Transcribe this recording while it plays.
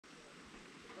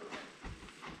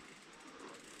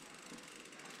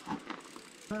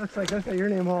That looks like that's got your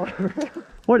name all over it.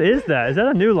 What is that? Is that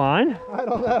a new line? I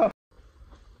don't know.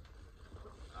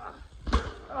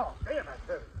 Oh, damn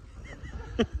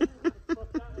it.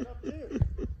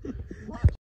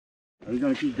 Are you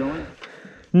gonna keep going?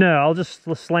 No, I'll just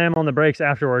slam on the brakes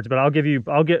afterwards, but I'll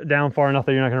get down far enough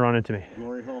that you're not gonna run into me.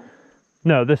 Glory hole?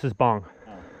 No, this is bong.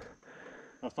 Oh.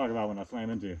 I was talking about when I slam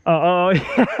into you. Oh,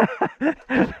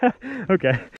 yeah.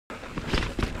 Okay.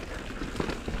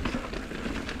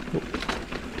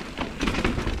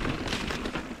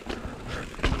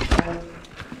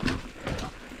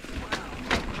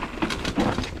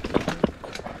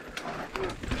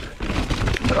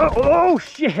 Oh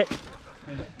shit!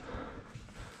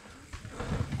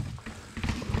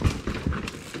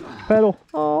 Pedal.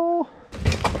 Oh.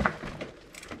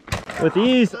 With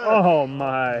ease. Oh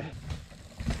my.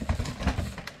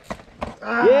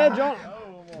 Yeah, John.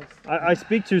 I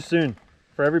speak too soon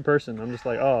for every person. I'm just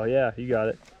like, oh yeah, you got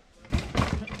it.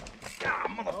 Ah,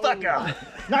 motherfucker!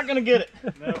 Not gonna get it.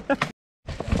 No.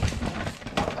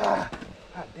 God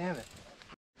damn it.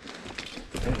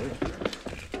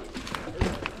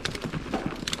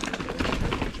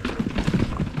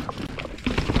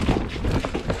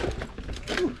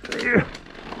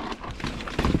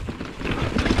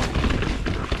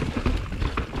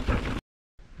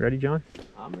 Ready, John?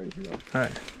 I'm ready to go. All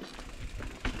right.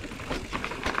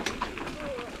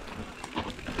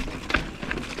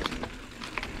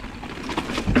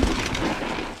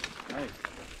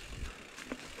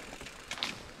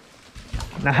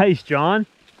 Nice, John.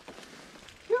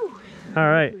 Whew. All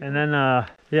right, and then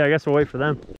yeah, I guess we'll wait for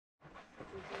them.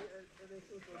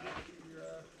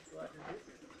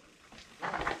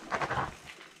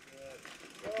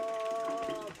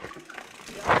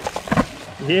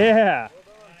 Yeah.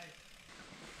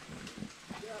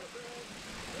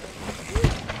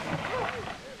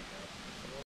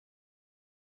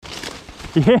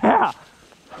 Yeah.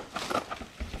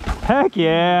 Heck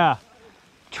yeah.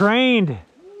 Trained.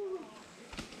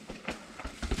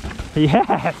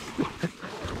 Yes.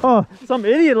 Oh, some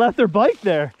idiot left their bike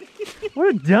there.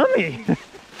 What a dummy.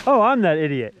 Oh, I'm that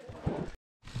idiot.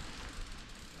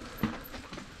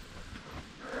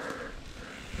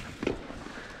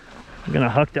 I'm gonna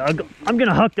huck the ugly. I'm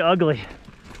gonna huck the ugly.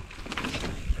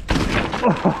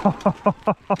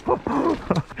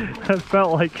 That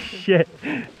felt like shit.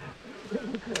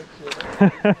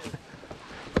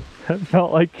 That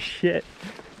felt like shit.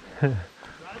 Ride the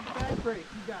back brake.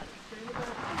 You got it. Stay in the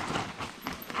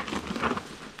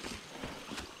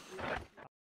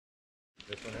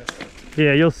back.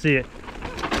 Yeah, you'll see it.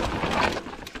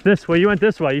 This way. You went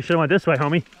this way. You should have went this way,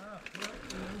 homie.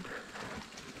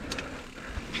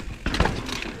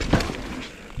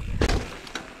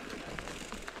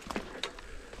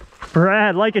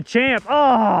 Brad, like a champ.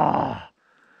 Oh!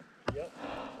 Yep,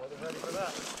 wasn't ready for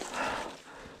that.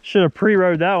 Should have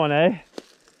pre-rode that one, eh?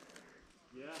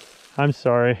 Yeah. I'm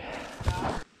sorry.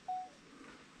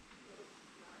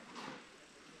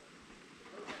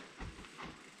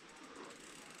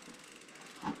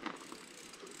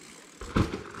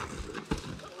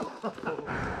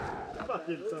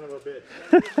 Fucking son of a bitch.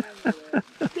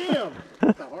 Damn!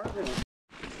 That's a hard one.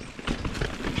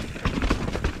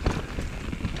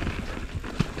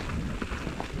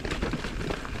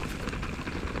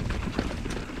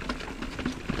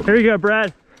 Here you go,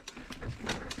 Brad.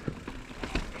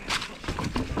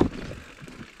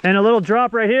 And a little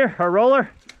drop right here, our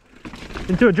roller,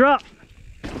 into a drop.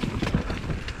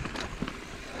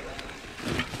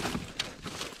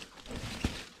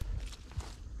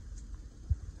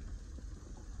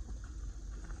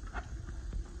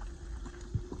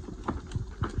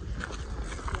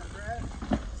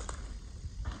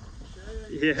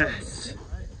 Yes.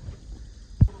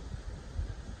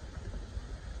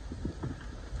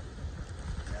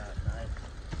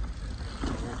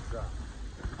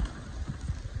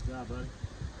 Yeah, buddy.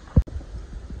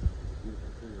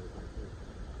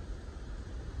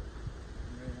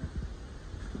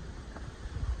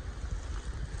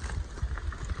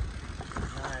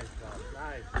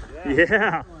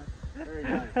 Yeah. Very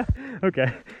nice.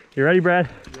 Okay. You ready, Brad?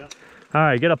 Yep. All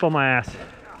right, get up on my ass.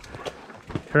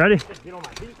 You ready? Get on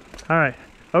my feet. All right.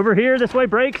 Over here, this way,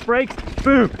 brakes, brakes,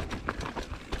 boom.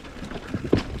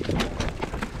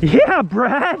 Yeah,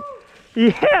 Brad.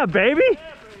 Yeah, baby.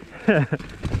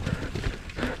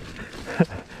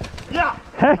 Yeah.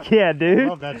 Heck yeah, dude.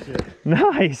 Love that shit.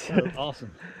 Nice. That was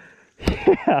awesome.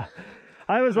 Yeah.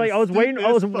 I was like, I was waiting.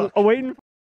 I was waiting.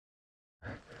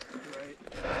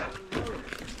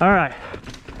 All right.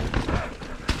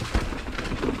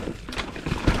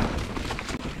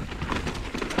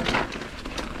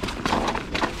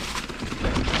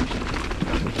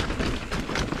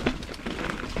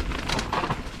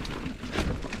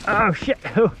 Oh shit.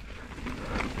 Oh.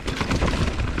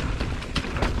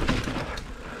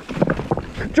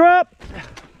 Drop.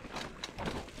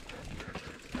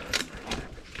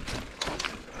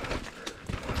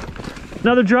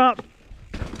 Another drop.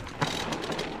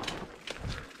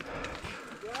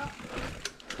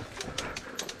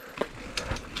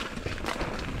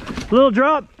 Little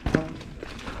drop.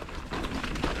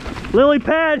 Lily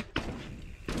pad.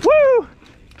 Woo!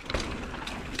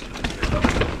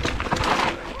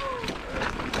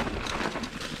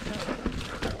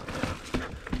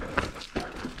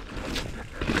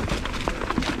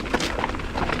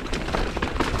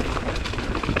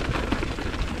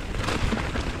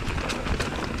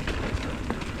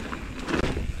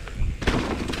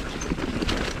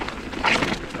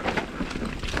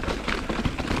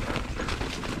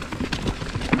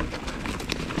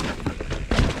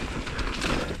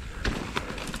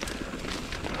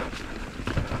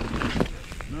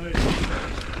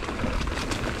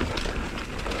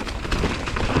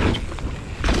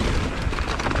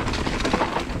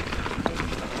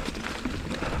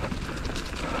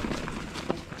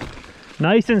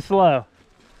 Nice and slow.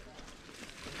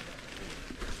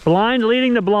 Blind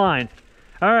leading the blind.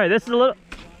 All right, this is a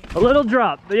little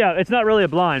drop. Yeah, it's not really a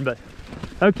blind, but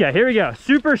okay, here we go.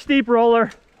 Super steep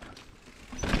roller.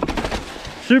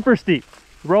 Super steep.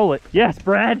 Roll it. Yes,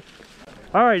 Brad.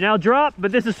 All right, now drop,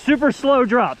 but this is super slow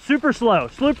drop. Super slow.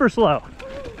 Super slow.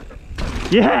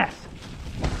 Yes.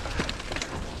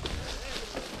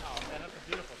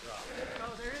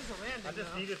 I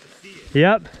just needed to see it.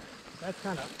 Yep. That's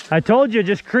kind of. I told you,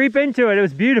 just creep into it. It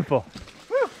was beautiful.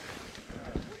 Whew.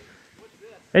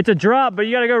 It's a drop, but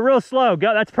you got to go real slow.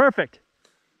 Go, that's perfect.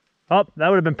 Oh, that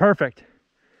would have been perfect.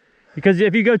 Because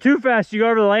if you go too fast, you go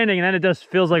over the landing, and then it just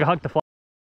feels like a huck to fly.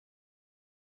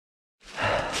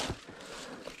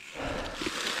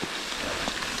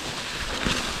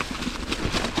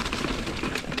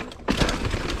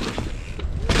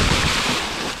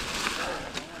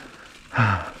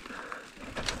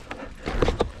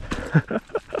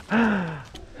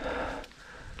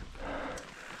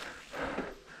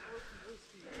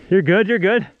 You're good, you're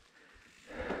good.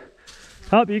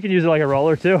 Oh, you can use it like a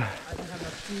roller too.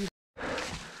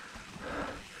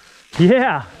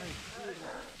 Yeah.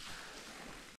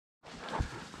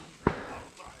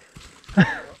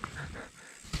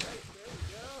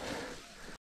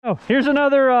 Oh, here's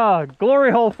another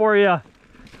glory hole for you.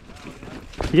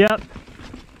 Yep.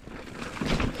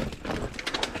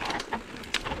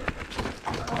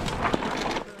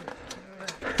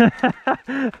 Ha ha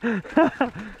ha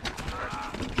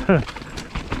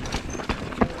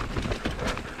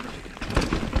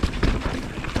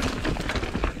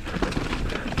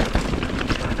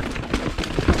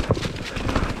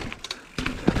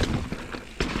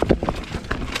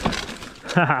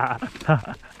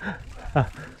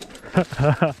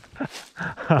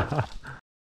ha.